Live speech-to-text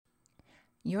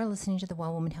You're listening to the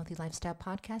Well Woman Healthy Lifestyle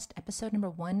Podcast, episode number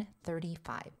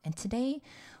 135. And today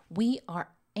we are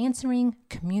answering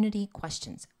community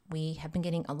questions. We have been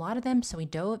getting a lot of them, so we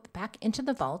dove back into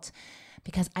the vault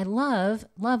because I love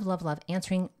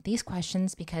answering these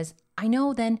questions because I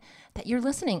know then that you're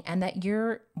listening and that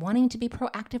you're wanting to be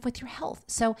proactive with your health.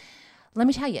 So let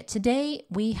me tell you, today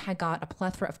we had got a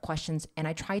plethora of questions and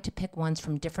I tried to pick ones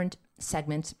from different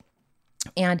segments.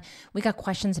 And we got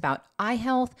questions about eye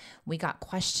health. We got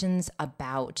questions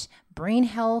about brain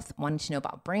health, wanting to know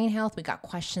about brain health. We got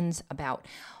questions about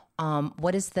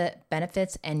what is the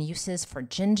benefits and uses for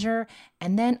ginger.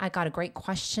 And then I got a great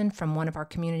question from one of our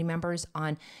community members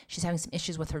on she's having some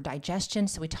issues with her digestion.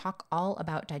 So we talk all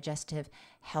about digestive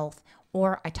health,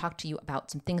 or I talk to you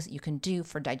about some things that you can do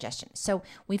for digestion. So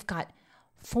we've got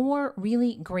 4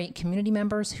 really great community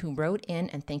members who wrote in,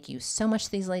 and thank you so much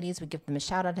to these ladies. We give them a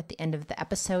shout out at the end of the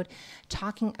episode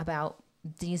talking about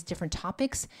these different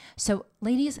topics. So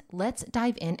ladies, let's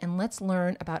dive in and let's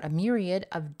learn about a myriad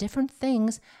of different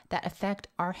things that affect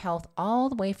our health all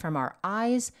the way from our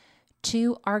eyes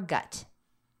to our gut.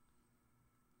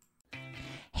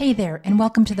 Hey there, and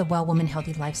welcome to the Well Woman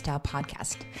Healthy Lifestyle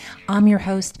Podcast. I'm your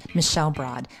host, Michelle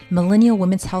Broad, Millennial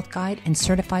Women's Health Guide and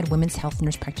Certified Women's Health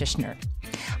Nurse Practitioner.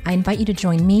 I invite you to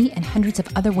join me and hundreds of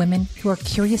other women who are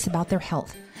curious about their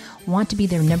health, want to be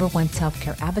their number one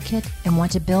self-care advocate, and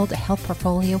want to build a health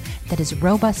portfolio that is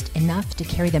robust enough to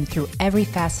carry them through every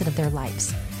facet of their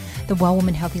lives. The Well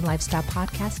Woman Healthy Lifestyle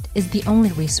Podcast is the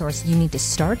only resource you need to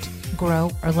start, grow,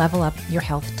 or level up your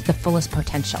health to the fullest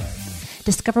potential.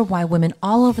 Discover why women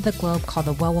all over the globe call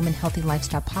the Well Woman Healthy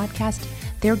Lifestyle Podcast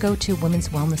their go-to women's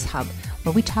wellness hub,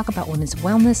 where we talk about women's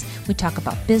wellness, we talk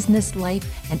about business,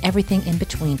 life, and everything in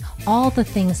between, all the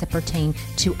things that pertain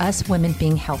to us women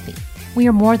being healthy. We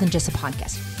are more than just a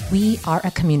podcast. We are a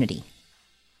community.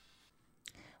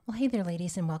 Well, hey there,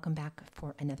 ladies, and welcome back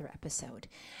for another episode.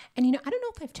 And I don't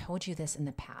know if I've told you this in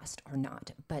the past or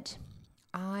not, but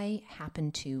I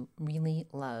happen to really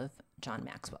love John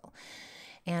Maxwell.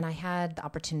 And I had the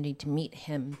opportunity to meet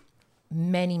him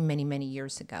many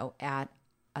years ago at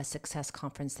a success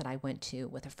conference that I went to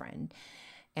with a friend.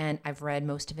 And I've read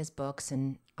most of his books,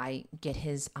 and I get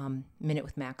his Minute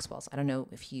with Maxwell's. I don't know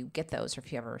if you get those or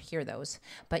if you ever hear those,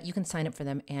 but you can sign up for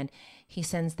them, and he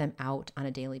sends them out on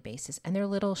a daily basis. And they're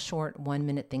little short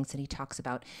 1-minute things that he talks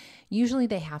about. Usually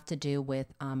they have to do with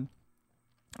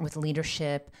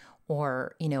leadership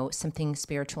or, something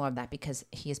spiritual of that, because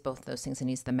he is both of those things and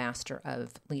he's the master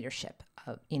of leadership,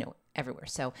 everywhere.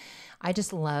 So I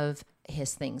just love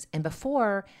his things. And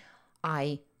before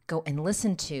I go and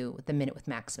listen to the Minute with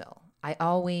Maxwell, I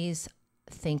always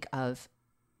think of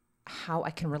how I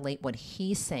can relate what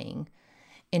he's saying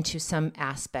into some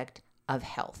aspect of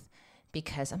health,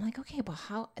 because I'm like, okay, well,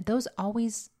 how those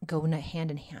always go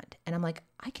hand in hand. And I'm like,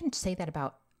 I can say that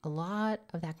about a lot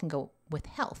of that can go with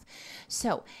health.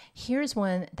 So here's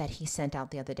one that he sent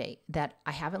out the other day that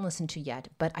I haven't listened to yet,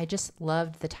 but I just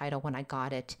loved the title when I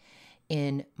got it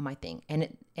in my thing.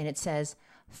 And it says,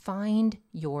 find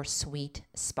your sweet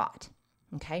spot.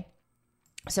 Okay.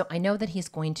 So I know that he's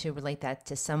going to relate that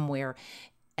to somewhere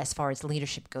as far as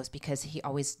leadership goes, because he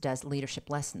always does leadership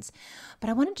lessons.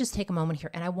 But I want to just take a moment here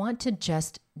and I want to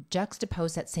just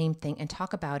juxtapose that same thing and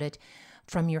talk about it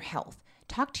from your health.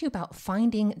 Talk to you about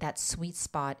finding that sweet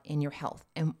spot in your health.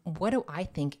 And what do I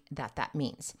think that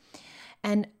means?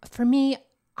 And for me,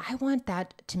 I want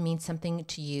that to mean something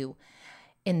to you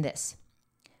in this.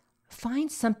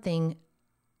 Find something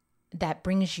that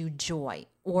brings you joy,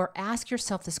 or ask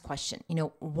yourself this question,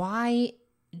 why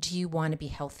do you want to be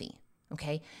healthy?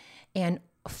 Okay. And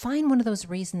find one of those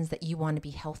reasons that you want to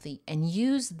be healthy and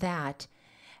use that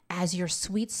as your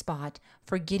sweet spot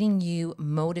for getting you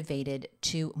motivated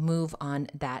to move on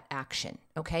that action,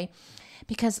 okay?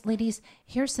 Because ladies,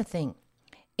 here's the thing.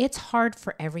 It's hard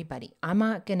for everybody. I'm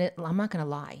not gonna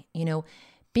lie.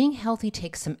 Being healthy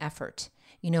takes some effort.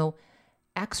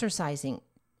 Exercising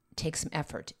takes some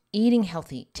effort. Eating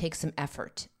healthy takes some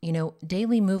effort.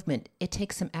 Daily movement, it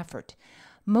takes some effort.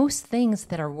 Most things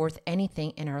that are worth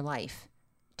anything in our life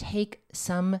take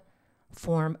some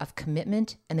form of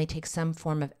commitment, and they take some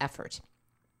form of effort.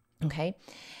 Okay.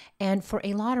 And for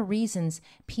a lot of reasons,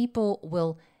 people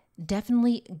will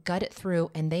definitely gut it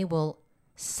through and they will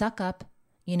suck up,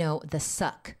 the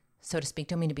suck, so to speak.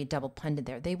 Don't mean to be double punded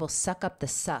there. They will suck up the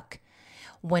suck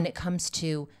when it comes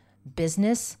to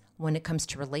business, when it comes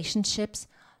to relationships,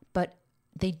 but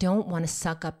they don't want to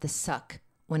suck up the suck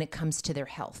when it comes to their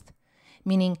health.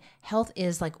 Meaning health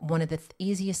is like one of the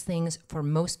easiest things for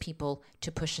most people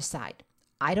to push aside.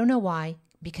 I don't know why,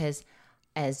 because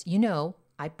as you know,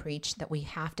 I preach that we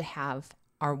have to have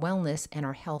our wellness and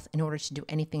our health in order to do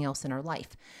anything else in our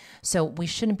life. So we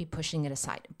shouldn't be pushing it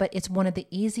aside. But it's one of the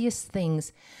easiest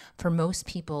things for most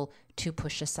people to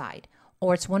push aside.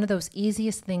 Or it's one of those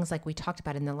easiest things, like we talked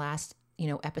about in the last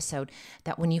episode,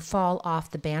 that when you fall off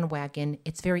the bandwagon,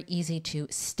 it's very easy to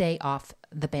stay off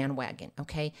the bandwagon,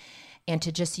 okay? And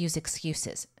to just use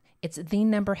excuses.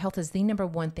 Health is the number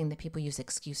one thing that people use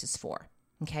excuses for,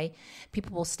 okay?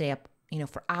 People will stay up,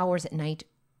 for hours at night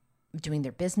doing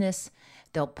their business.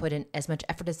 They'll put in as much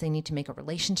effort as they need to make a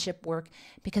relationship work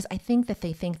because I think that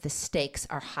they think the stakes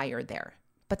are higher there,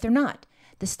 but they're not.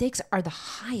 The stakes are the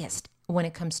highest when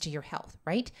it comes to your health,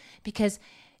 right? Because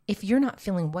if you're not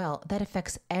feeling well, that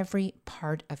affects every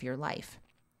part of your life.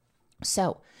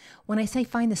 So when I say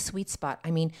find the sweet spot,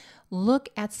 I mean, look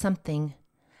at something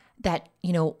that,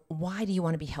 why do you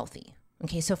want to be healthy?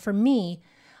 Okay, so for me,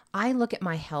 I look at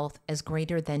my health as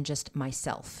greater than just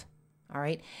myself, all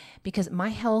right? Because my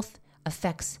health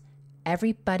affects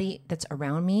everybody that's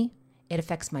around me. It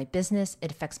affects my business,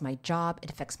 it affects my job, it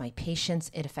affects my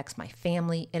patients, it affects my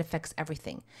family, it affects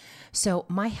everything. So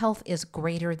my health is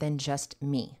greater than just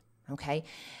me, okay?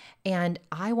 And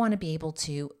I want to be able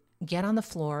to get on the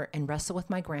floor and wrestle with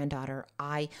my granddaughter.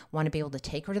 I want to be able to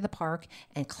take her to the park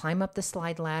and climb up the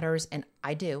slide ladders, and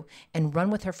I do, and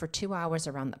run with her for 2 hours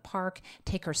around the park,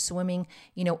 take her swimming,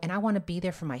 and I want to be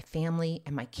there for my family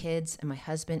and my kids and my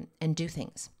husband and do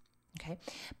things. Okay.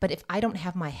 But if I don't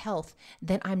have my health,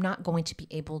 then I'm not going to be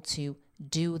able to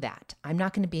do that. I'm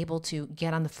not going to be able to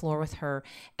get on the floor with her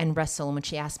and wrestle. And when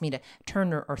she asks me to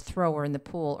turn her or throw her in the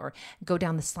pool or go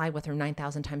down the slide with her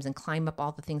 9,000 times and climb up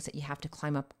all the things that you have to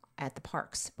climb up at the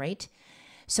parks, right?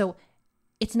 So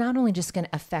it's not only just going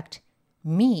to affect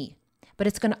me, but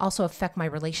it's going to also affect my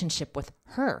relationship with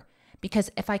her. Because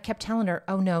if I kept telling her,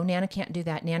 oh no, Nana can't do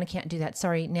that. Nana can't do that.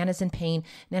 Sorry, Nana's in pain.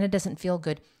 Nana doesn't feel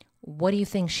good. What do you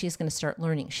think she's going to start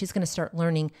learning? She's going to start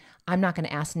learning, I'm not going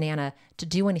to ask Nana to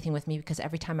do anything with me because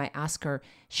every time I ask her,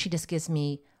 she just gives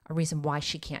me a reason why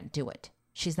she can't do it.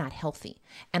 She's not healthy.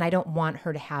 And I don't want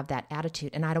her to have that attitude.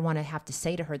 And I don't want to have to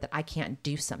say to her that I can't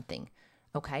do something.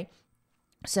 Okay?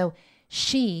 So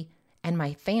she and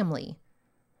my family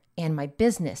and my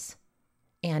business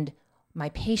and my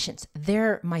patients,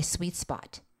 they're my sweet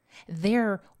spot.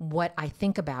 They're what I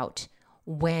think about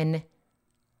when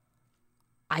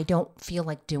I don't feel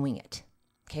like doing it.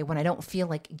 Okay, when I don't feel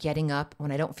like getting up,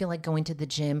 when I don't feel like going to the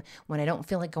gym, when I don't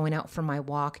feel like going out for my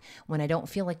walk, when I don't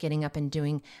feel like getting up and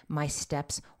doing my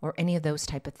steps or any of those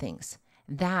type of things.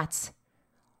 That's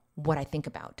what I think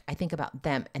about. I think about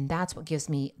them, and that's what gives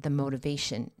me the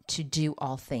motivation to do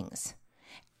all things.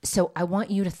 So I want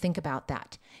you to think about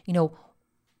that.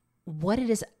 What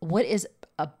is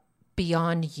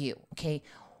beyond you, okay?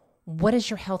 What does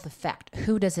your health affect?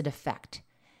 Who does it affect?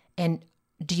 And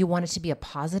do you want it to be a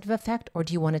positive effect or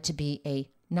do you want it to be a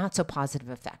not so positive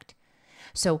effect?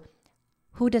 So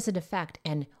who does it affect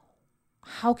and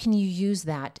how can you use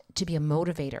that to be a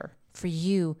motivator for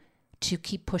you to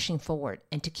keep pushing forward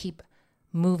and to keep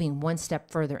moving one step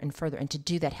further and further and to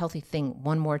do that healthy thing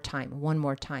one more time,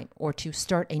 or to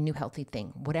start a new healthy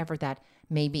thing, whatever that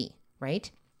may be,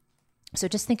 right? So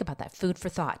just think about that. Food for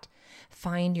thought.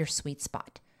 Find your sweet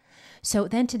spot. So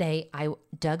then today I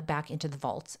dug back into the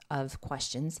vaults of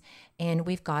questions and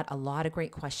we've got a lot of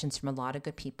great questions from a lot of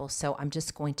good people. So I'm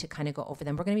just going to kind of go over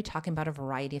them. We're going to be talking about a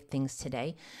variety of things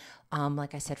today.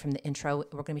 Like I said from the intro,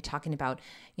 we're going to be talking about,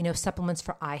 supplements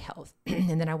for eye health.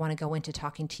 And then I want to go into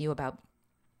talking to you about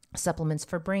supplements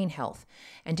for brain health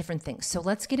and different things. So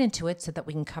let's get into it so that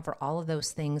we can cover all of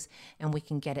those things and we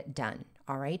can get it done.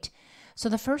 All right. So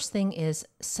the first thing is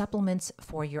supplements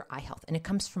for your eye health, and it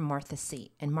comes from Martha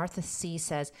C. And Martha C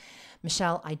says,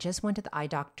 Michelle, I just went to the eye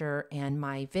doctor and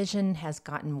my vision has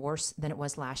gotten worse than it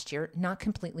was last year. Not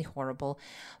completely horrible,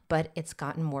 but it's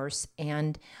gotten worse.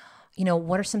 And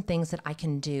what are some things that I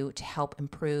can do to help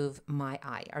improve my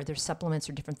eye? Are there supplements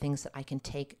or different things that I can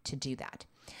take to do that?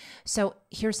 So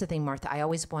here's the thing, Martha. I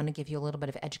always want to give you a little bit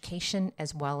of education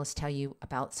as well as tell you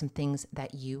about some things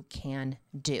that you can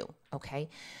do, okay?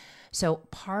 So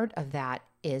part of that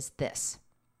is this.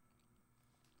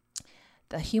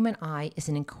 The human eye is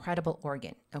an incredible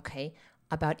organ, okay?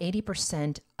 About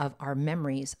 80% of our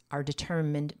memories are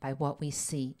determined by what we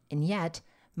see, and yet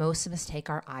most of us take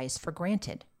our eyes for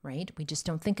granted, right? We just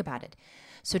don't think about it.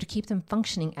 So to keep them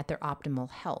functioning at their optimal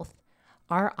health,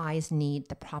 our eyes need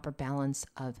the proper balance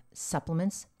of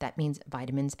supplements, that means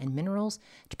vitamins and minerals,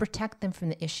 to protect them from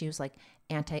the issues like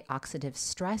antioxidant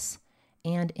stress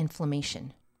and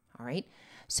inflammation. All right.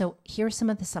 So here are some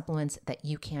of the supplements that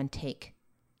you can take,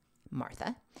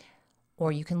 Martha,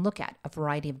 or you can look at a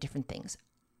variety of different things.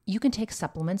 You can take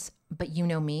supplements, but you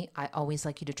know me, I always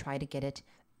like you to try to get it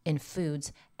in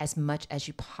foods as much as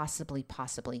you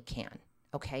possibly can.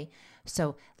 Okay,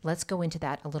 so let's go into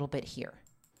that a little bit here.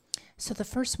 So the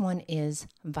first one is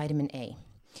vitamin A.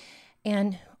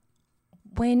 And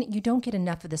when you don't get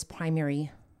enough of this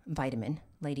primary vitamin,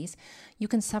 ladies, you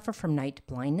can suffer from night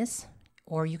blindness,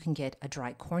 or you can get a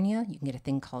dry cornea. You can get a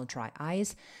thing called dry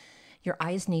eyes. Your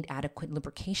eyes need adequate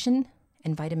lubrication,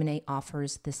 and vitamin A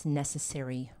offers this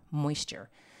necessary moisture.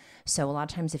 So a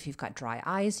lot of times if you've got dry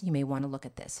eyes, you may want to look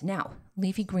at this. Now,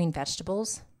 leafy green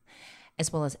vegetables,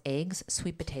 as well as eggs,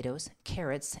 sweet potatoes,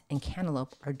 carrots, and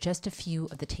cantaloupe are just a few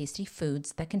of the tasty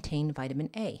foods that contain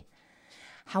vitamin A.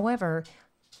 However,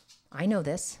 I know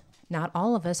this, not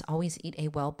all of us always eat a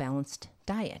well-balanced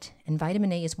diet, and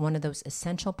vitamin A is one of those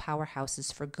essential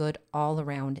powerhouses for good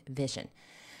all-around vision.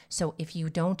 So if you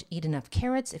don't eat enough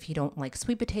carrots, if you don't like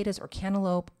sweet potatoes or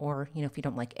cantaloupe, or if you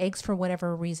don't like eggs for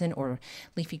whatever reason, or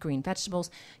leafy green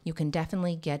vegetables, you can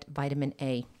definitely get vitamin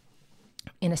A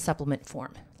in a supplement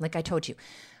form. Like I told you,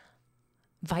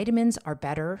 vitamins are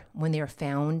better when they are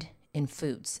found in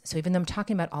foods. So even though I'm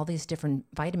talking about all these different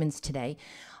vitamins today,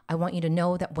 I want you to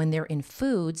know that when they're in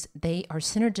foods, they are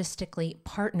synergistically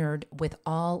partnered with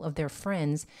all of their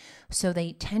friends. So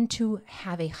they tend to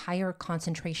have a higher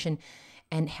concentration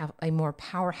and have a more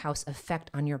powerhouse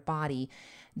effect on your body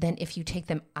than if you take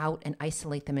them out and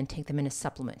isolate them and take them in a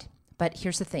supplement. But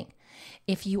here's the thing.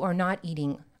 If you are not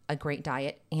eating a great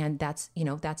diet, and that's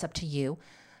up to you,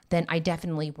 then I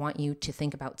definitely want you to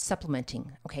think about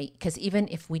supplementing, okay? Because even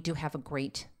if we do have a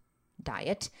great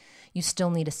diet, you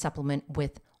still need a supplement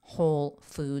with whole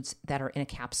foods that are in a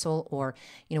capsule, or,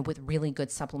 with really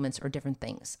good supplements or different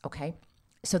things, okay?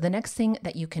 So the next thing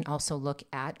that you can also look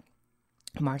at,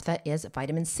 Martha, is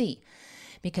vitamin C.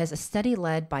 Because a study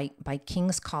led by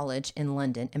King's College in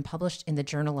London and published in the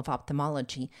Journal of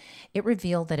Ophthalmology, it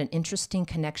revealed that an interesting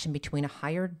connection between a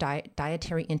higher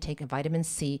dietary intake of vitamin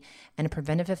C and a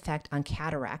preventive effect on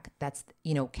cataract. That's,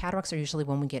 cataracts are usually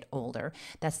when we get older.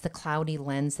 That's the cloudy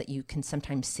lens that you can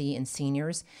sometimes see in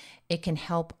seniors. It can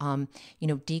help,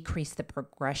 decrease the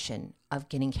progression of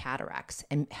getting cataracts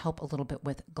and help a little bit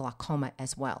with glaucoma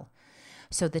as well.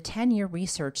 So the 10-year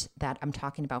research that I'm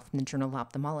talking about from the Journal of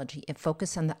Ophthalmology, it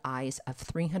focused on the eyes of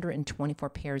 324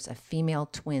 pairs of female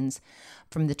twins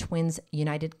from the Twins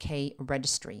United K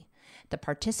registry. The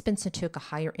participants who took a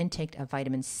higher intake of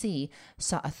vitamin C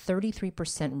saw a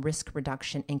 33% risk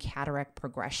reduction in cataract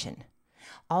progression.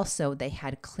 Also, they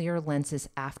had clear lenses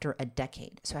after a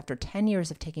decade. So after 10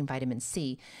 years of taking vitamin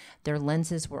C, their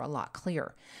lenses were a lot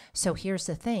clearer. So here's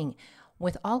the thing.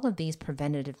 With all of these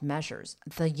preventative measures,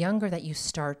 the younger that you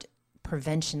start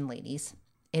prevention, ladies,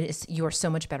 you are so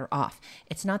much better off.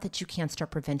 It's not that you can't start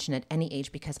prevention at any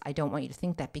age, because I don't want you to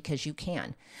think that, because you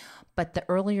can. But the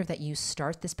earlier that you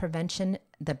start this prevention,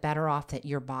 the better off that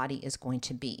your body is going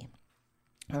to be.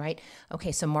 All right.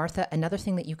 Okay. So Martha, another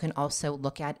thing that you can also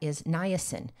look at is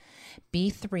niacin.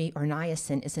 B3 or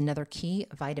niacin is another key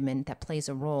vitamin that plays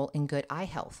a role in good eye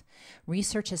health.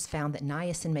 Research has found that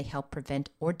niacin may help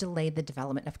prevent or delay the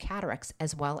development of cataracts,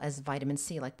 as well as vitamin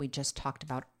C, like we just talked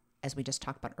about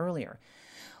earlier.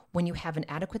 When you have an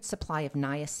adequate supply of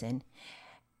niacin,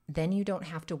 then you don't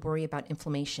have to worry about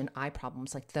inflammation eye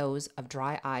problems like those of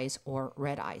dry eyes or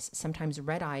red eyes. Sometimes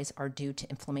red eyes are due to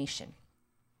inflammation.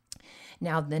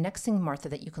 Now, the next thing, Martha,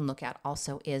 that you can look at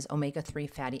also is omega-3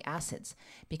 fatty acids,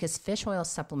 because fish oil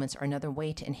supplements are another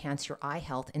way to enhance your eye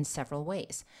health in several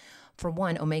ways. For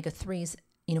one, omega-3s,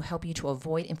 help you to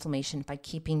avoid inflammation by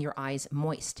keeping your eyes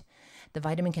moist. The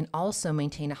vitamin can also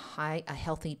maintain a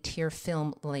healthy tear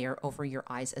film layer over your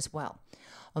eyes as well.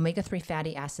 Omega-3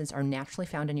 fatty acids are naturally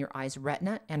found in your eye's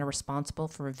retina and are responsible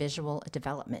for visual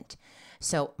development.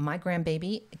 So my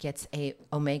grandbaby gets a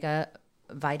omega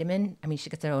vitamin. She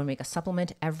gets an omega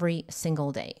supplement every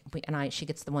single day. She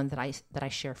gets the one that I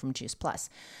share from Juice Plus.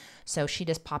 So she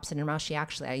just pops it in her mouth. She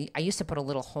actually, I used to put a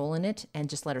little hole in it and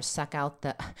just let her suck out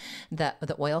the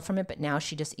oil from it, but now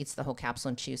she just eats the whole capsule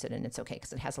and chews it, and it's okay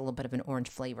because it has a little bit of an orange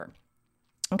flavor.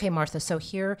 Okay, Martha, so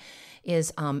here's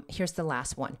the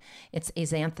last one. It's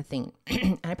azanthine.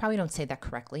 And I probably don't say that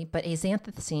correctly, but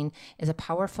azanthine is a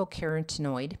powerful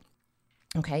carotenoid.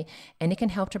 Okay, and it can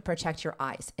help to protect your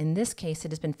eyes. In this case,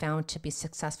 it has been found to be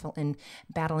successful in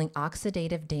battling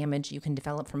oxidative damage you can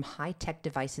develop from high-tech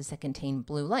devices that contain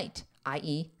blue light.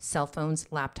 i.e. cell phones,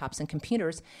 laptops, and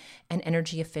computers, and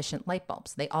energy efficient light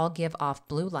bulbs. They all give off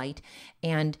blue light.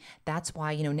 And that's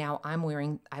why, now I'm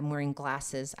wearing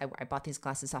glasses. I bought these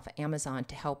glasses off of Amazon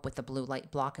to help with the blue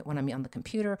light block it when I'm on the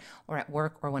computer or at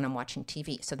work or when I'm watching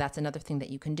TV. So that's another thing that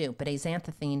you can do. But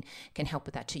azanthine can help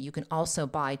with that too. You can also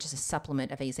buy just a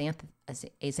supplement of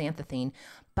azanthine,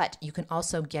 but you can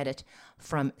also get it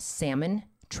from salmon,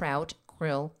 trout,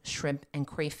 krill, shrimp, and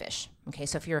crayfish. Okay,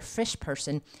 so if you're a fish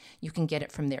person, you can get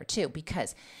it from there too,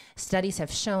 because studies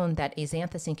have shown that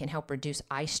azanthine can help reduce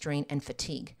eye strain and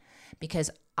fatigue, because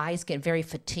eyes get very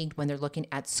fatigued when they're looking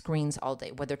at screens all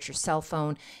day, whether it's your cell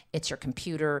phone, it's your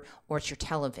computer, or it's your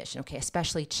television. Okay,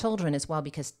 especially children as well,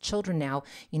 because children now,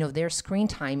 their screen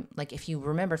time, like if you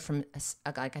remember from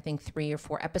I think 3 or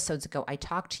 4 episodes ago, I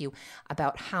talked to you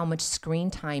about how much screen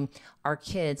time our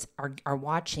kids are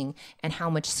watching and how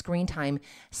much screen time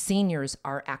seniors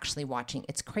are actually watching.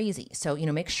 It's crazy. So,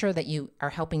 make sure that you are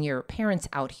helping your parents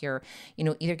out here,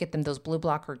 either get them those blue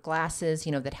blocker glasses,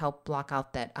 that help block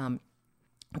out that,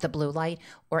 the blue light,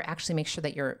 or actually make sure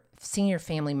that your senior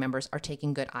family members are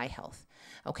taking good eye health.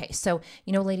 Okay, so,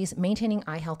 ladies, maintaining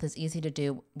eye health is easy to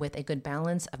do with a good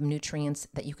balance of nutrients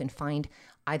that you can find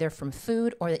either from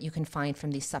food or that you can find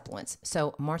from these supplements.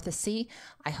 So, Martha C.,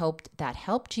 I hope that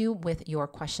helped you with your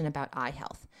question about eye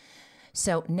health.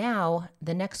 So now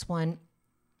the next one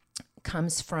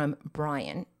comes from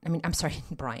Brian.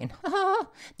 Brian.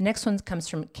 The next one comes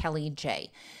from Kelly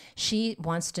J. She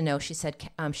wants to know, she said,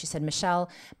 Michelle,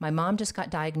 my mom just got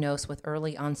diagnosed with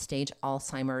early on stage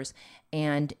Alzheimer's,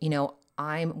 and,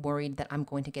 I'm worried that I'm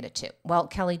going to get it too. Well,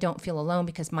 Kelly, don't feel alone,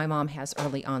 because my mom has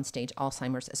early on stage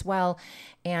Alzheimer's as well.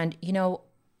 And,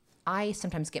 I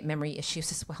sometimes get memory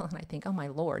issues as well. And I think, oh my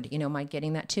Lord, am I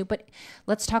getting that too? But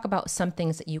let's talk about some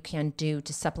things that you can do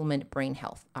to supplement brain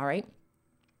health. All right.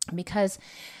 Because,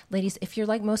 ladies, if you're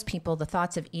like most people, the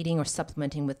thoughts of eating or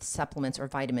supplementing with supplements or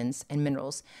vitamins and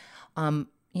minerals,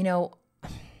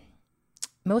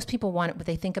 most people want it, but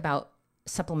they think about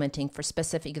supplementing for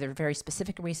either very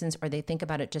specific reasons, or they think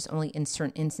about it just only in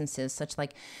certain instances, such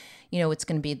like, it's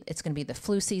going to be the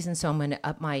flu season, so I'm going to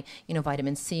up my,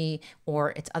 vitamin C,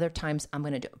 or it's other times I'm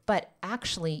going to do it. But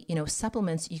actually,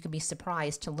 supplements, you could be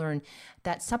surprised to learn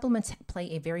that supplements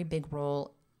play a very big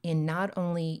role in not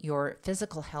only your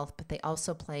physical health, but they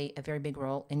also play a very big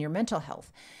role in your mental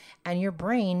health. And your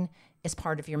brain is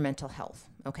part of your mental health,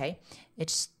 okay?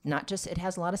 It's not just, it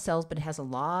has a lot of cells, but it has a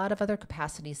lot of other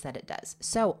capacities that it does.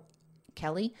 So,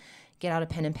 Kelly, get out a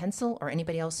pen and pencil, or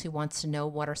anybody else who wants to know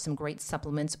what are some great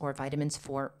supplements or vitamins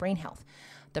for brain health.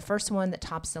 The first one that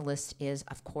tops the list is,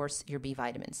 of course, your B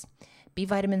vitamins. B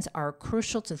vitamins are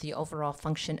crucial to the overall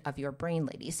function of your brain,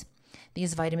 ladies.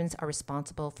 These vitamins are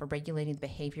responsible for regulating the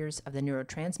behaviors of the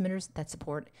neurotransmitters that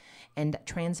support and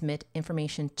transmit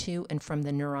information to and from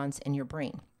the neurons in your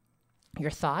brain.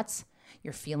 Your thoughts,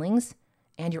 your feelings,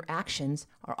 and your actions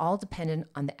are all dependent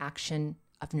on the action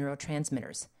of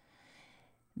neurotransmitters.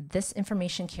 These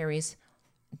information carriers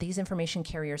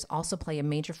also play a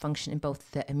major function in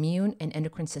both the immune and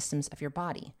endocrine systems of your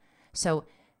body. So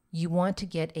you want to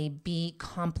get a B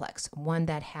complex, one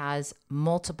that has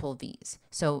multiple V's.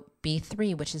 So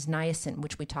B3, which is niacin,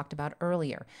 which we talked about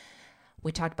earlier.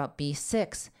 We talked about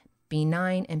B6,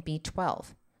 B9, and B12.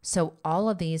 So all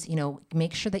of these,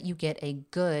 make sure that you get a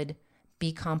good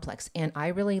B complex. And I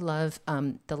really love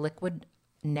the Liquid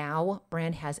Now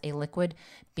brand has a liquid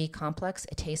B complex.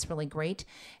 It tastes really great.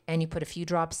 And you put a few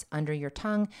drops under your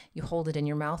tongue. You hold it in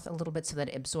your mouth a little bit so that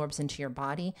it absorbs into your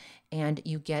body. And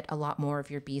you get a lot more of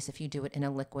your Bs if you do it in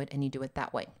a liquid and you do it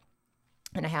that way.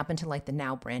 And I happen to like the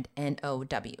Now brand,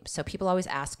 N-O-W. So people always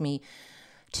ask me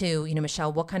to,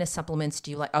 Michelle, what kind of supplements do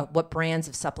you like? What brands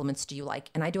of supplements do you like?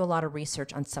 And I do a lot of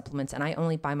research on supplements, and I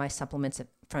only buy my supplements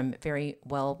from very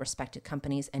well-respected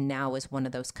companies, and Now is one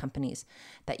of those companies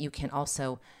that you can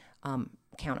also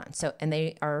count on. So, and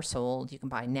they are sold. You can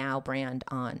buy Now brand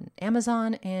on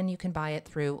Amazon, and you can buy it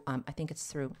through, I think it's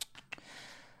through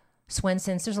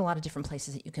Swenson's. There's a lot of different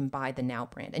places that you can buy the Now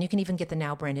brand, and you can even get the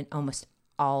Now brand in almost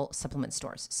all supplement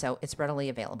stores. So it's readily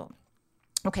available.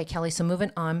 Okay, Kelly, so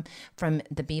moving on from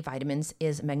the B vitamins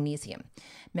is magnesium.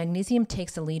 Magnesium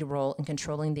takes a lead role in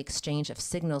controlling the exchange of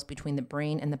signals between the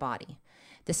brain and the body.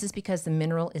 This is because the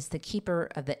mineral is the keeper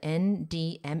of the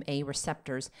NMDA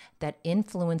receptors that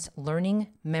influence learning,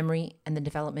 memory, and the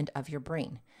development of your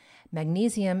brain.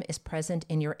 Magnesium is present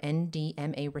in your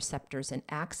NMDA receptors and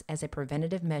acts as a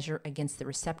preventative measure against the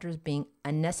receptors being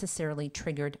unnecessarily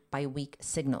triggered by weak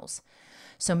signals.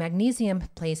 So magnesium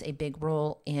plays a big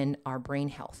role in our brain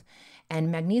health.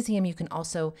 And magnesium, you can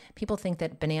also, people think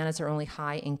that bananas are only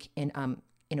high in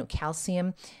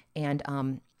calcium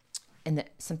and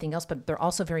something else, but they're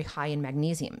also very high in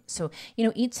magnesium. So,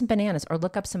 eat some bananas or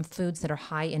look up some foods that are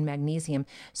high in magnesium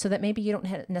so that maybe you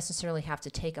don't necessarily have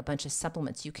to take a bunch of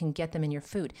supplements. You can get them in your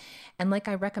food. And like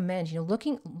I recommend,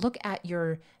 look at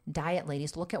your diet,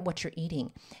 ladies, look at what you're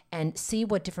eating and see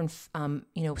what different,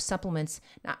 supplements,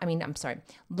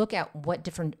 look at what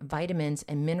different vitamins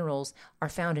and minerals are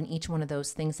found in each one of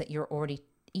those things that you're already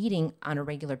eating on a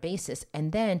regular basis,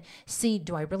 and then see,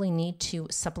 do I really need to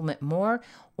supplement more,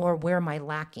 or where am I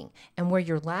lacking? And where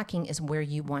you're lacking is where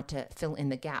you want to fill in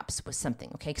the gaps with something.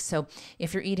 Okay. So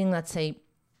if you're eating, let's say,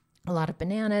 a lot of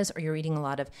bananas, or you're eating a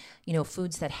lot of,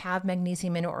 foods that have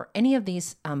magnesium in it, or any of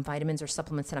these vitamins or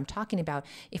supplements that I'm talking about,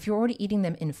 if you're already eating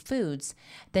them in foods,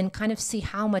 then kind of see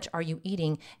how much are you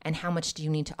eating and how much do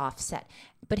you need to offset.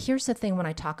 But here's the thing when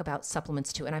I talk about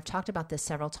supplements too, and I've talked about this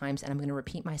several times, and I'm going to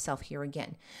repeat myself here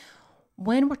again.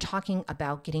 When we're talking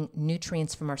about getting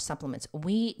nutrients from our supplements,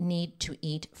 we need to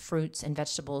eat fruits and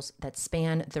vegetables that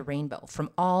span the rainbow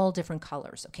from all different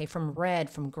colors, okay? From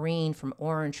red, from green, from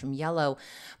orange, from yellow,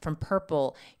 from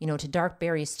purple, to dark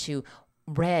berries, to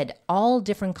red, all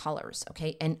different colors,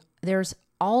 okay? And there's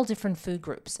all different food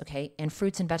groups, okay? And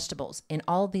fruits and vegetables in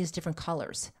all these different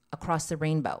colors across the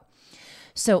rainbow.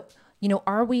 So,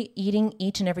 are we eating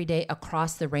each and every day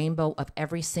across the rainbow of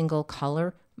every single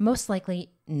color? Most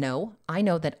likely, no. I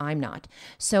know that I'm not.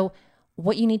 So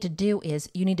what you need to do is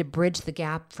you need to bridge the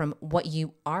gap from what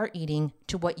you are eating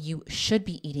to what you should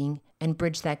be eating, and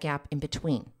bridge that gap in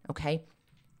between, okay?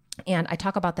 And I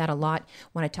talk about that a lot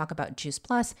when I talk about Juice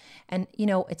Plus. And,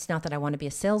 it's not that I want to be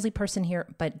a salesy person here,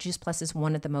 but Juice Plus is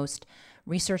one of the most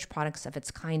researched products of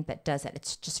its kind that does that.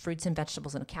 It's just fruits and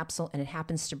vegetables in a capsule, and it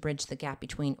happens to bridge the gap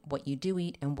between what you do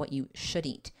eat and what you should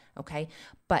eat, okay?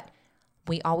 But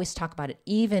we always talk about it,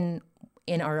 even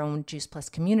in our own Juice Plus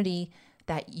community,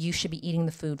 that you should be eating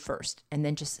the food first and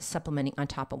then just supplementing on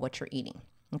top of what you're eating,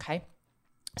 okay?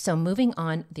 So moving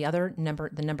on, the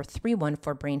number 3 one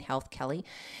for brain health, Kelly,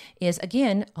 is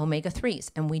again,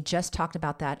 omega-3s. And we just talked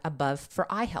about that above for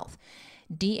eye health.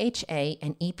 DHA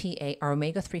and EPA are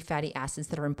omega-3 fatty acids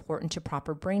that are important to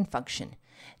proper brain function.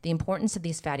 The importance of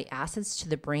these fatty acids to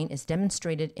the brain is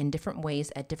demonstrated in different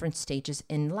ways at different stages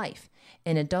in life.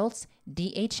 In adults,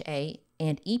 DHA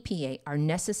and EPA are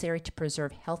necessary to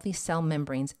preserve healthy cell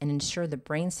membranes and ensure the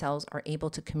brain cells are able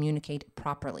to communicate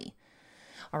properly.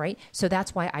 All right. So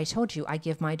that's why I told you I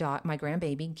give my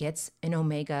grandbaby gets an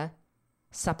omega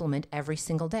supplement every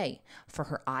single day for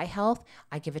her eye health.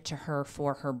 I give it to her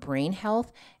for her brain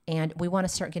health. And we want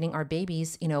to start getting our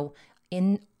babies,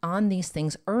 on these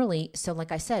things early. So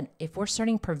like I said, if we're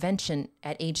starting prevention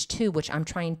at age 2, which I'm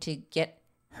trying to get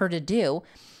her to do,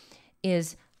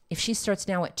 is if she starts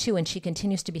now at 2 and she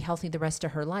continues to be healthy the rest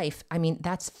of her life,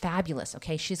 that's fabulous,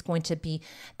 okay? She's going to be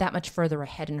that much further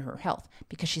ahead in her health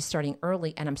because she's starting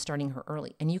early, and I'm starting her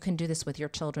early. And you can do this with your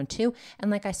children too. And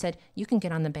like I said, you can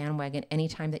get on the bandwagon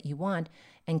anytime that you want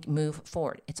and move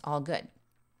forward. It's all good.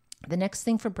 The next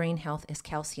thing for brain health is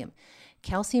calcium.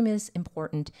 Calcium is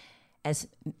important as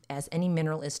any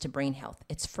mineral is to brain health.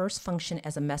 Its first function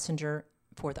as a messenger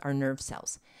for our nerve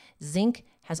cells. Zinc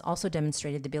has also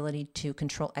demonstrated the ability to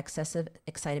control excessive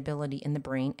excitability in the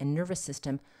brain and nervous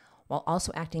system, while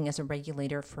also acting as a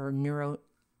regulator for our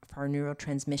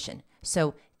neurotransmission.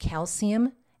 So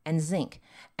calcium and zinc.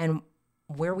 And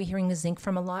where are we hearing the zinc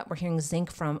from a lot? We're hearing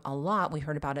zinc from a lot. We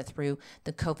heard about it through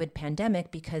the COVID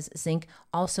pandemic because zinc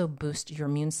also boosts your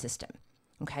immune system.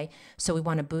 Okay, so we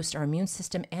want to boost our immune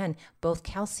system, and both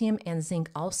calcium and zinc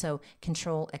also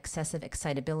control excessive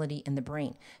excitability in the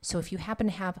brain. So if you happen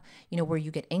to have, where you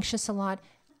get anxious a lot,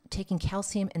 taking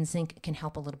calcium and zinc can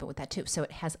help a little bit with that too. So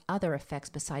it has other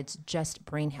effects besides just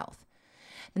brain health.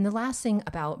 Then the last thing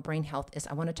about brain health is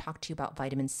I want to talk to you about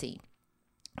vitamin C.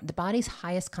 The body's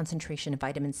highest concentration of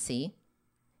vitamin C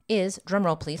is,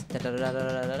 drumroll please,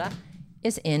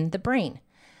 is in the brain.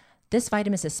 This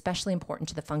vitamin is especially important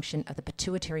to the function of the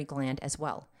pituitary gland as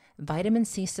well. Vitamin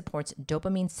C supports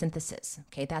dopamine synthesis.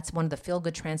 Okay, that's one of the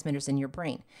feel-good transmitters in your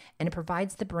brain, and it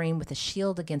provides the brain with a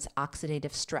shield against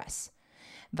oxidative stress.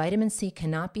 Vitamin C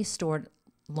cannot be stored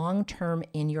long-term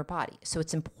in your body, so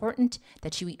it's important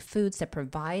that you eat foods that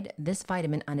provide this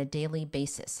vitamin on a daily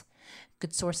basis.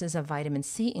 Good sources of vitamin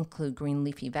C include green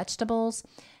leafy vegetables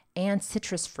and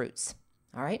citrus fruits.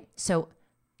 All right, so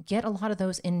get a lot of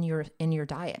those in your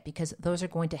diet because those are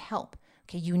going to help.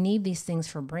 Okay, you need these things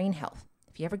for brain health.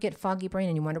 If you ever get foggy brain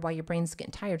and you wonder why your brain's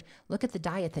getting tired, look at the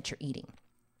diet that you're eating.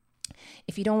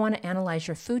 If you don't want to analyze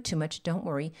your food too much, don't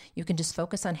worry. You can just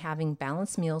focus on having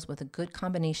balanced meals with a good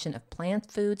combination of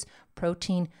plant foods,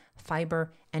 protein,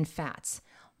 fiber, and fats.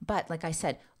 But like I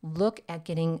said, look at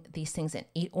getting these things in.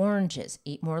 Eat oranges,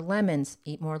 eat more lemons,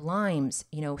 eat more limes,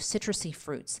 citrusy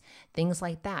fruits, things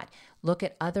like that. Look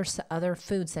at other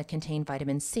foods that contain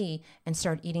vitamin C and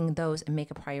start eating those, and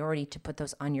make a priority to put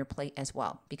those on your plate as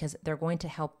well, because they're going to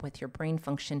help with your brain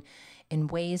function in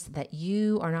ways that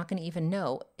you are not going to even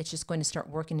know. It's just going to start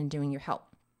working and doing your help.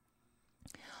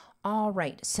 All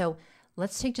right, so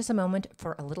let's take just a moment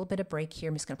for a little bit of break here.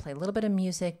 I'm just going to play a little bit of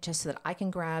music just so that I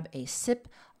can grab a sip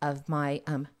of my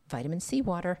vitamin C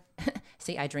water.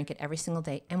 See, I drink it every single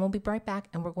day, and we'll be right back,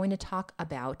 and we're going to talk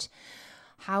about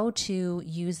how to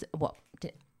use,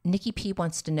 Nikki P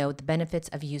wants to know the benefits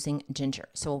of using ginger.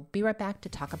 So we'll be right back to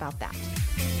talk about that.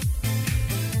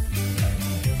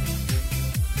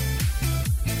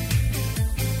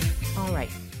 All right,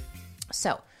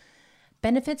 so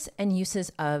benefits and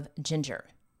uses of ginger.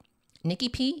 Nikki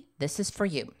P, this is for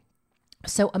you.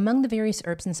 So among the various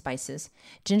herbs and spices,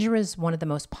 ginger is one of the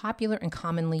most popular and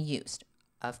commonly used.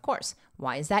 Of course.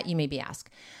 Why is that, you may be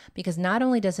asked? Because not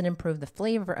only does it improve the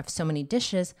flavor of so many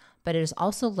dishes, but it is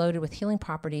also loaded with healing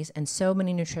properties and so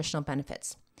many nutritional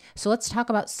benefits. So let's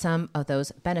talk about some of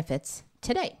those benefits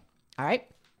today. All right.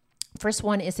 First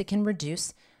one is it can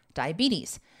reduce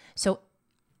diabetes. So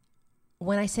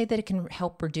when I say that it can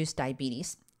help reduce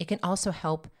diabetes, it can also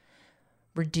help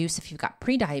reduce if you've got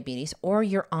prediabetes or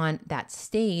you're on that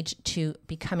stage to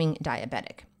becoming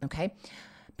diabetic, okay?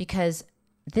 Because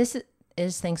this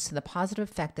is thanks to the positive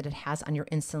effect that it has on your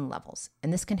insulin levels,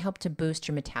 and this can help to boost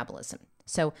your metabolism.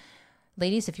 So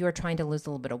ladies, if you are trying to lose a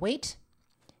little bit of weight,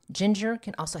 ginger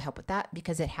can also help with that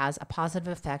because it has a positive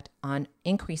effect on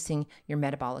increasing your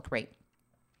metabolic rate.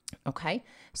 Okay,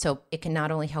 so it can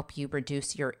not only help you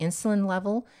reduce your insulin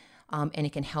level, and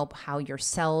it can help how your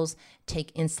cells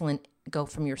take insulin, go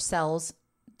from your cells.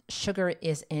 Sugar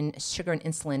and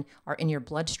insulin are in your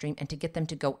bloodstream, and to get them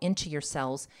to go into your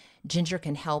cells, ginger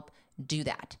can help do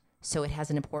that. So it has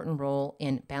an important role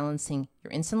in balancing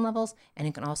your insulin levels, and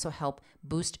it can also help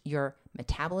boost your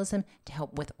metabolism to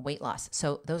help with weight loss.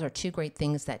 So those are two great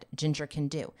things that ginger can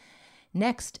do.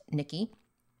 Next, Nikki,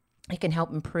 it can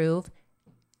help improve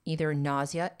either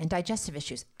nausea and digestive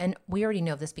issues. And we already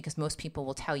know this because most people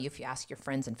will tell you, if you ask your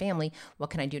friends and family, what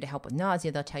can I do to help with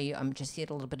nausea? They'll tell you, just eat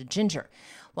a little bit of ginger.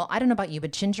 Well, I don't know about you,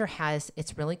 but ginger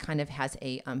it's really kind of has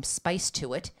a spice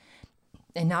to it.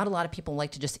 And not a lot of people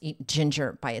like to just eat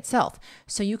ginger by itself.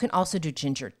 So you can also do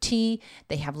ginger tea.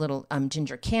 They have little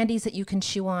ginger candies that you can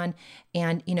chew on.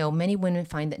 And, many women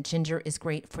find that ginger is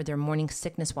great for their morning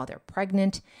sickness while they're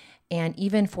pregnant. And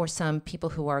even for some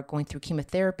people who are going through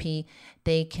chemotherapy,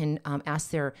 they can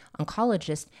ask their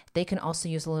oncologist, they can also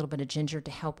use a little bit of ginger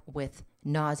to help with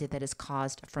nausea that is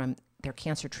caused from their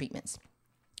cancer treatments.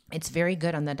 It's very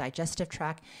good on the digestive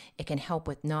tract. It can help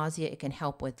with nausea. It can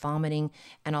help with vomiting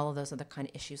and all of those other kind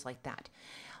of issues like that.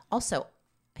 Also,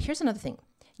 here's another thing.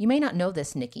 You may not know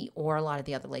this, Nikki, or a lot of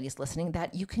the other ladies listening,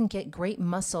 that you can get great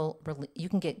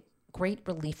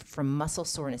relief from muscle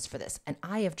soreness for this. And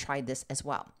I have tried this as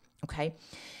well. Okay,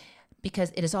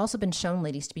 because it has also been shown,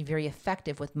 ladies, to be very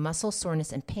effective with muscle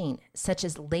soreness and pain, such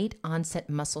as late onset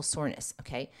muscle soreness.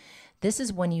 Okay, this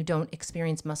is when you don't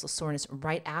experience muscle soreness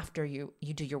right after you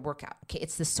do your workout. Okay,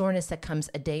 it's the soreness that comes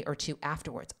a day or two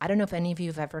afterwards. I don't know if any of you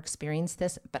have ever experienced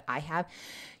this, but I have.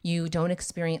 You don't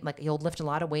experience, like, you'll lift a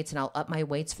lot of weights and I'll up my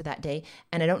weights for that day,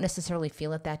 and I don't necessarily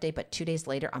feel it that day, but 2 days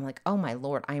later, I'm like, oh my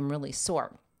Lord, I am really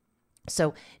sore.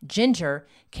 So ginger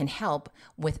can help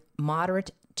with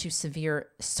moderate to severe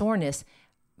soreness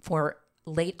for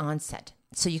late onset.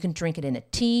 So you can drink it in a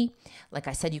tea. Like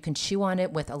I said, you can chew on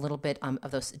it with a little bit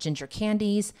of those ginger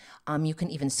candies. You can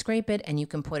even scrape it and you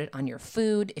can put it on your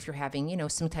food if you're having,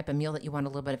 some type of meal that you want a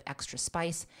little bit of extra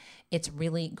spice. It's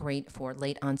really great for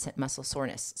late onset muscle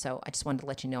soreness. So I just wanted to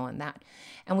let you know on that.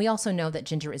 And we also know that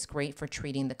ginger is great for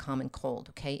treating the common cold.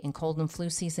 Okay, in cold and flu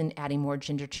season, adding more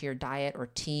ginger to your diet or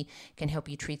tea can help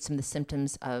you treat some of the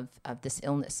symptoms of this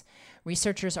illness.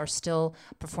 Researchers are still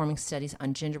performing studies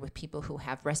on ginger with people who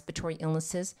have respiratory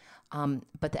illnesses,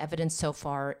 but the evidence so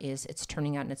far is it's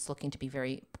turning out and it's looking to be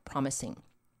very promising.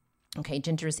 Okay,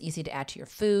 ginger is easy to add to your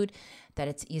food, that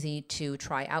it's easy to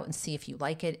try out and see if you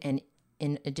like it. And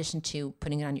in addition to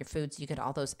putting it on your foods, you get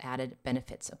all those added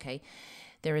benefits, okay?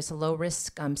 There is a low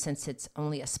risk since it's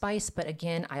only a spice, but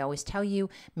again, I always tell you,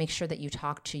 make sure that you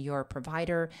talk to your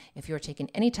provider if you're taking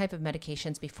any type of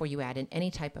medications before you add in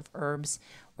any type of herbs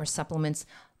or supplements.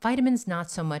 Vitamins, not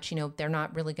so much, they're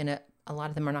not really a lot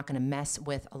of them are not going to mess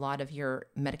with a lot of your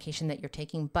medication that you're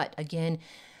taking. But again,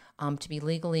 To be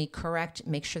legally correct,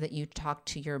 make sure that you talk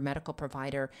to your medical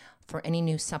provider for any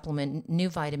new supplement, new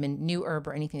vitamin, new herb,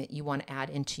 or anything that you want to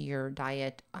add into your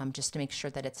diet, just to make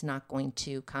sure that it's not going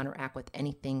to counteract with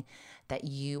anything that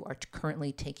you are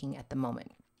currently taking at the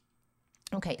moment.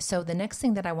 Okay, so the next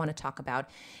thing that I want to talk about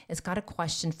is got a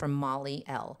question from Molly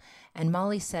L. And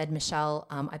Molly said, Michelle,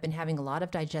 I've been having a lot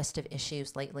of digestive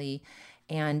issues lately,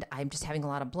 and I'm just having a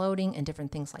lot of bloating and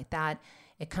different things like that.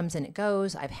 It comes and it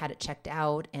goes. I've had it checked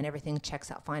out and everything checks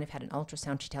out fine. I've had an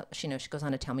ultrasound. She goes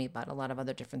on to tell me about a lot of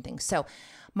other different things. So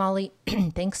Molly,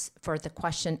 thanks for the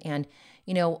question. And,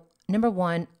 number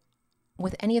one,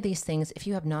 with any of these things, if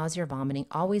you have nausea or vomiting,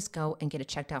 always go and get it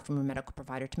checked out from your medical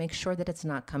provider to make sure that it's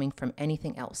not coming from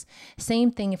anything else. Same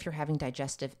thing if you're having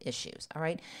digestive issues. All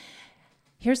right.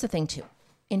 Here's the thing too,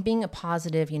 in being a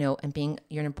positive, and being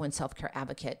your number one self-care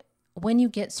advocate, when you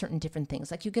get certain different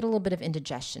things, like you get a little bit of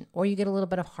indigestion, or you get a little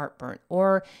bit of heartburn,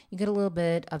 or you get a little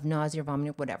bit of nausea or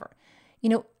vomiting, whatever,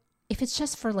 if it's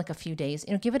just for like a few days,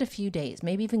 give it a few days,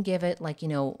 maybe even give it like,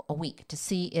 a week to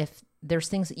see if there's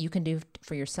things that you can do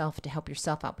for yourself to help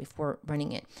yourself out before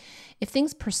running it. If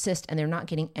things persist and they're not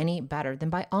getting any better, then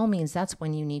by all means, that's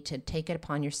when you need to take it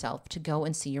upon yourself to go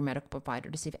and see your medical provider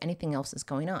to see if anything else is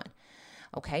going on.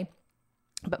 Okay.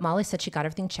 But Molly said she got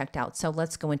everything checked out. So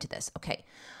let's go into this. Okay.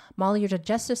 Molly, your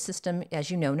digestive system,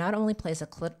 as you know, not only plays a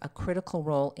critical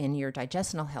role in your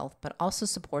digestional health, but also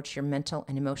supports your mental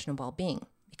and emotional well-being,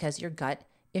 because your gut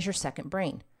is your second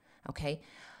brain. Okay.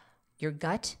 Your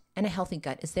gut and a healthy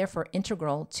gut is therefore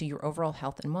integral to your overall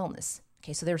health and wellness.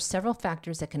 Okay, so there are several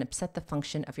factors that can upset the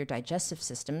function of your digestive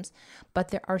systems, but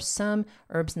there are some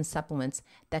herbs and supplements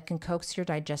that can coax your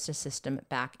digestive system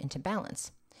back into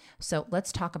balance. So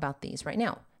let's talk about these right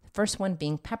now. The first one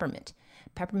being peppermint.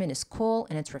 Peppermint is cool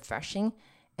and it's refreshing,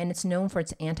 and it's known for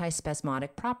its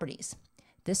antispasmodic properties.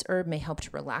 This herb may help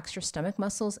to relax your stomach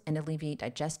muscles and alleviate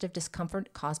digestive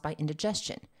discomfort caused by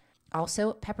indigestion.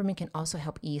 Also, peppermint can also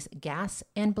help ease gas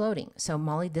and bloating. So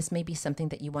Molly, this may be something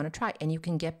that you want to try, and you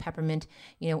can get peppermint,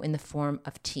 in the form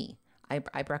of tea. I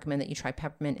recommend that you try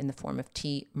peppermint in the form of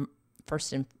tea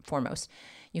first and foremost.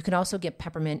 You can also get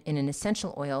peppermint in an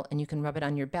essential oil, and you can rub it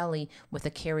on your belly with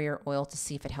a carrier oil to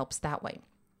see if it helps that way.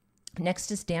 Next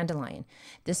is dandelion.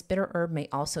 This bitter herb may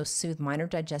also soothe minor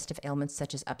digestive ailments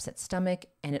such as upset stomach,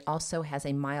 and it also has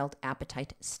a mild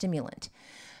appetite stimulant.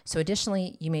 So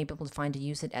additionally, you may be able to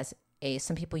use it as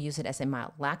some people use it as a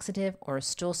mild laxative or a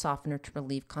stool softener to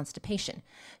relieve constipation.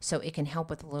 So it can help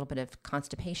with a little bit of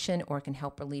constipation, or it can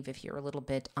help relieve if you're a little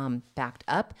bit backed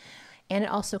up. And it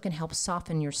also can help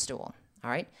soften your stool.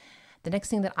 All right. The next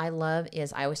thing that I love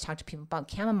is I always talk to people about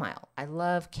chamomile. I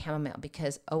love chamomile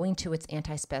because owing to its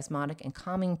antispasmodic and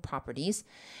calming properties,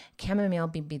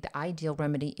 chamomile would be the ideal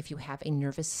remedy if you have a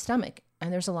nervous stomach.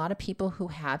 And there's a lot of people who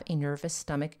have a nervous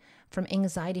stomach from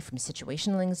anxiety, from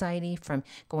situational anxiety, from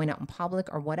going out in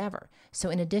public or whatever.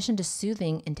 So in addition to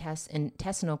soothing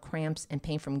intestinal cramps and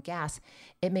pain from gas,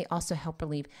 it may also help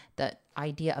relieve the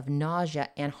idea of nausea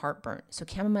and heartburn. So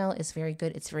chamomile is very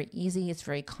good. It's very easy. It's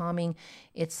very calming.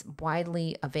 It's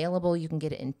widely available. You can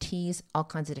get it in teas, all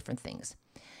kinds of different things.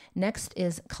 Next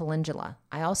is calendula.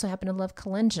 I also happen to love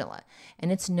calendula,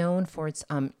 and it's known for its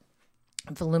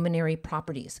voluminary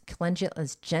properties. Calendula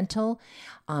is gentle.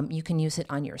 You can use it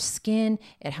on your skin.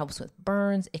 It helps with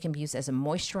burns. It can be used as a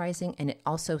moisturizing, and it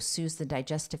also soothes the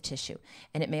digestive tissue.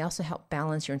 And it may also help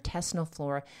balance your intestinal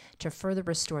flora to further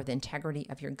restore the integrity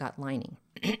of your gut lining.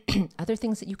 Other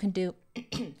things that you can do,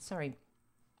 sorry,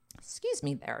 excuse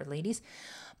me there, ladies.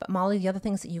 But Molly, the other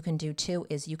things that you can do too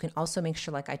is you can also make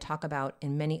sure, like I talk about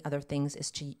in many other things,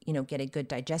 is to, get a good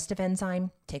digestive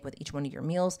enzyme, take with each one of your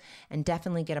meals, and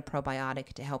definitely get a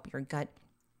probiotic to help your gut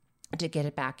to get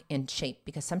it back in shape,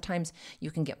 because sometimes you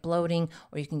can get bloating,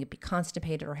 or you can be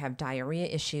constipated or have diarrhea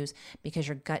issues because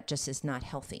your gut just is not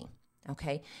healthy.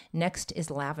 Okay. Next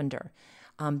is lavender.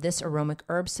 This aromatic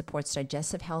herb supports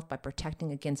digestive health by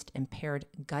protecting against impaired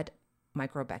gut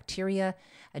microbacteria.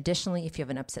 Additionally, if you have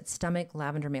an upset stomach,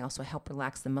 lavender may also help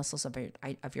relax the muscles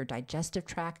of your digestive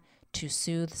tract to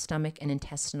soothe stomach and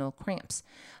intestinal cramps.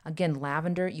 Again,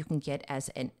 lavender you can get as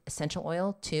an essential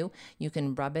oil too. You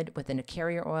can rub it within a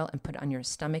carrier oil and put it on your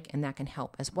stomach, and that can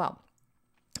help as well.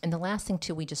 And the last thing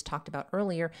too, we just talked about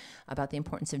earlier about the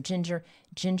importance of ginger.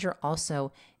 Ginger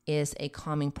also is a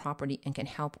calming property and can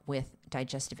help with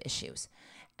digestive issues.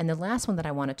 And the last one that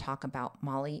I want to talk about,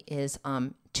 Molly, is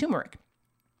turmeric.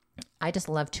 I just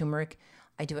love turmeric.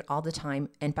 I do it all the time.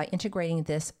 And by integrating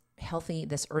this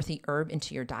earthy herb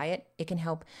into your diet, it can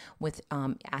help with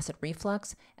acid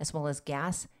reflux, as well as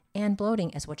gas and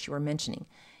bloating, as what you were mentioning.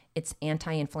 Its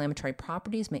anti-inflammatory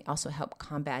properties may also help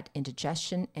combat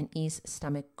indigestion and ease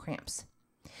stomach cramps.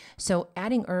 So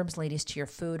adding herbs, ladies, to your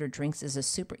food or drinks is a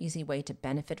super easy way to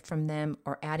benefit from them,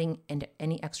 or adding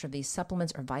any extra of these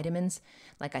supplements or vitamins,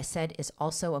 like I said, is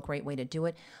also a great way to do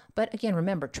it. But again,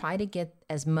 remember, try to get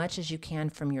as much as you can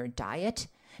from your diet,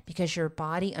 because your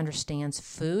body understands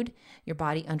food. Your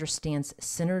body understands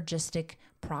synergistic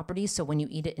properties. So when you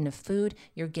eat it in a food,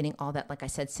 you're getting all that, like I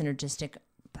said, synergistic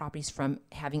properties from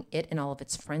having it and all of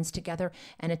its friends together.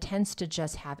 And it tends to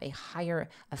just have a higher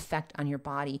effect on your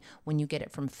body when you get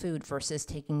it from food versus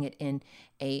taking it in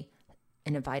a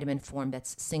vitamin form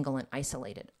that's single and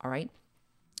isolated. All right.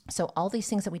 So all these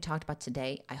things that we talked about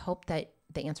today, I hope that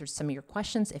they answered some of your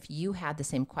questions if you had the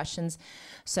same questions.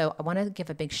 So I want to give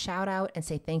a big shout out and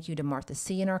say thank you to Martha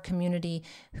C. in our community,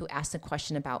 who asked a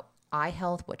question about eye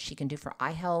health, what she can do for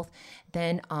eye health.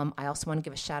 Then I also want to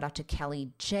give a shout out to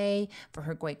Kelly J. for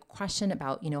her great question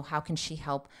about, how can she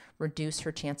help reduce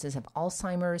her chances of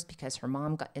Alzheimer's, because her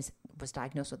mom was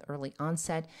diagnosed with early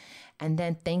onset. And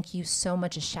then thank you so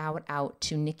much, a shout out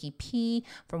to Nikki P.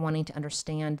 for wanting to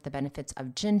understand the benefits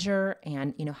of ginger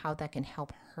and, how that can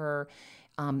help her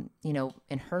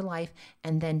in her life.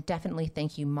 And then definitely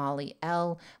thank you, Molly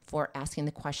L., for asking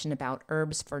the question about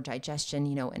herbs for digestion,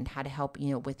 and how to help,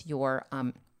 with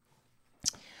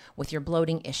your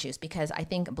bloating issues, because I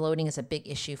think bloating is a big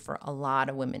issue for a lot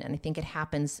of women. And I think it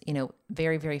happens,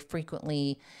 very, very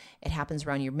frequently. It happens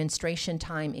around your menstruation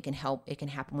time. It can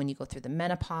happen when you go through the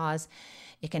menopause.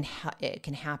 It can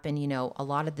happen, a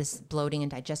lot of this bloating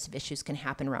and digestive issues can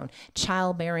happen around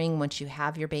childbearing. Once you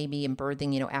have your baby and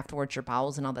birthing, afterwards your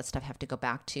bowels and all that stuff have to go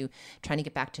back to trying to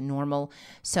get back to normal.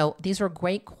 So these were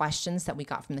great questions that we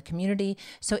got from the community.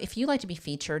 So if you'd like to be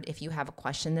featured, if you have a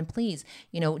question, then please,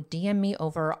 DM me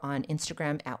over on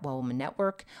Instagram at Well Woman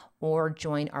Network, or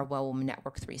join our Well Woman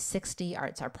Network 360.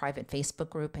 It's our private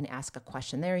Facebook group, and ask a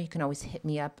question there. You can always hit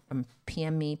me up,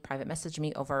 PM me, private message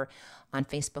me over on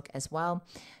Facebook as well.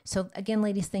 So again,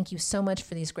 ladies, thank you so much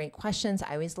for these great questions.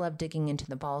 I always love digging into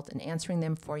the vault and answering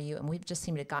them for you. And we've just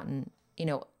seemed to have gotten,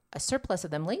 a surplus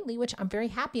of them lately, which I'm very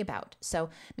happy about. So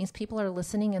it means people are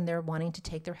listening and they're wanting to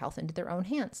take their health into their own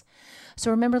hands. So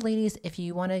remember, ladies, if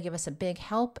you want to give us a big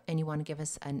help and you want to give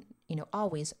us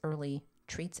always early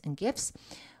treats and gifts,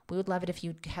 we would love it if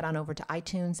you'd head on over to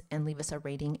iTunes and leave us a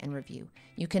rating and review.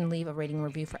 You can leave a rating and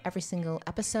review for every single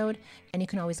episode, and you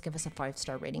can always give us a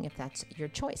 5-star rating if that's your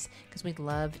choice, because we'd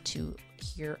love to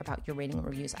hear about your rating and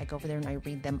reviews. I go over there and I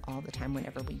read them all the time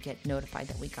whenever we get notified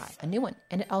that we got a new one.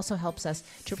 And it also helps us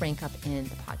to rank up in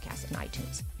the podcast in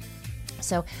iTunes.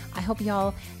 So I hope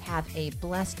y'all have a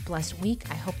blessed week.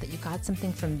 I hope that you got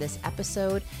something from this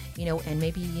episode, and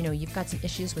maybe, you've got some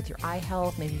issues with your eye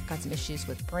health. Maybe you've got some issues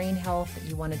with brain health that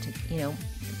you wanted to,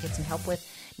 get some help with.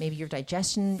 Maybe your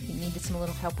digestion, you needed some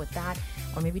little help with that,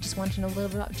 or maybe just wanted to know a little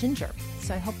bit about ginger.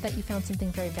 So I hope that you found something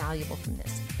very valuable from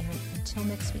this. And until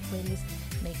next week, ladies,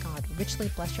 may God richly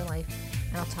bless your life,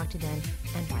 and I'll talk to you then,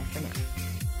 and bye for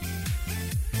now.